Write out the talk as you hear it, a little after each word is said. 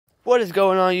What is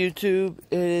going on, YouTube?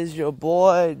 It is your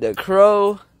boy, the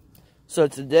Crow. So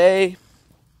today,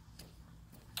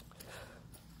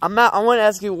 I want to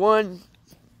ask you one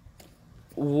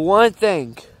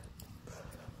thing.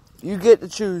 You get to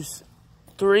choose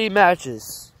 3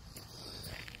 matches.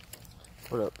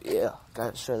 Hold up, yeah,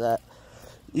 gotta show that.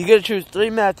 You get to choose 3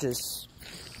 matches.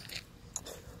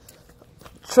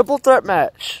 Triple threat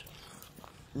match.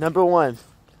 Number 1.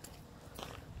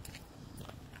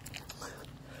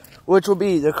 Which will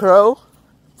be the Crow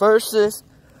versus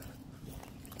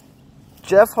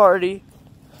Jeff Hardy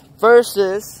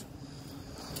versus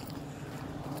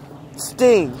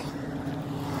Sting.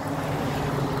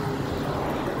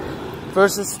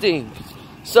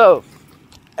 So,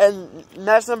 and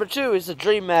match number 2 is the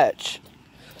dream match.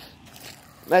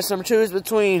 Match number 2 is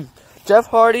between Jeff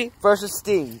Hardy versus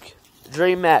Sting.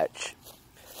 Dream match.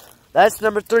 That's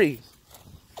number 3.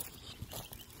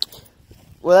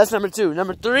 Well, that's number 2.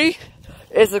 Number 3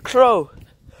 is the Crow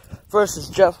versus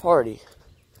Jeff Hardy.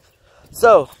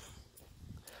 So,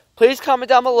 please comment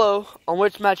down below on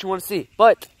which match you want to see.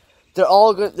 But they're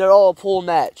all good. They're all a pool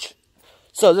match.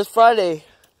 So this Friday,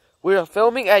 we are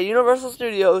filming at Universal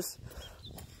Studios,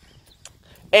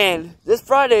 and this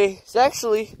Friday is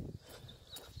actually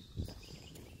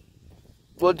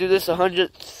we'll do this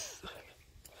 100th.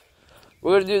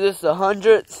 We're gonna do this the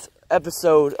 100th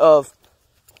episode of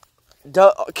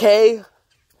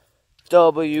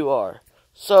KWR.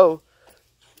 So,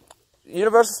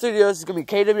 Universal Studios is going to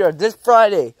be KWR this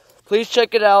Friday. Please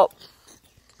check it out.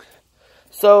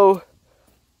 So,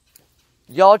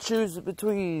 y'all choose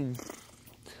between...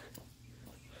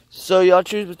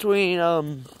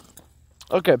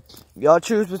 okay. Y'all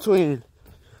choose between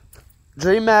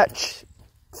Dream Match,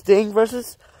 Sting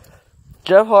versus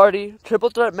Jeff Hardy, Triple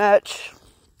Threat Match,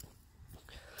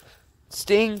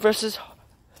 Sting versus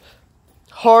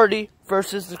Hardy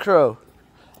versus the Crow.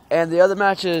 And the other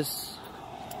matches,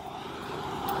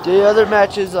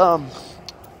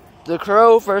 the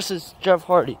Crow versus Jeff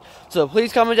Hardy. So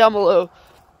please comment down below.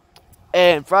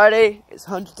 And Friday is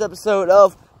 100th episode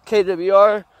of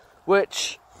KWR,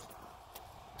 which,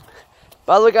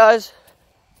 by the way, guys,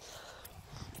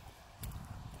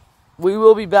 we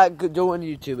will be back doing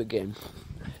YouTube again.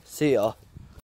 See y'all.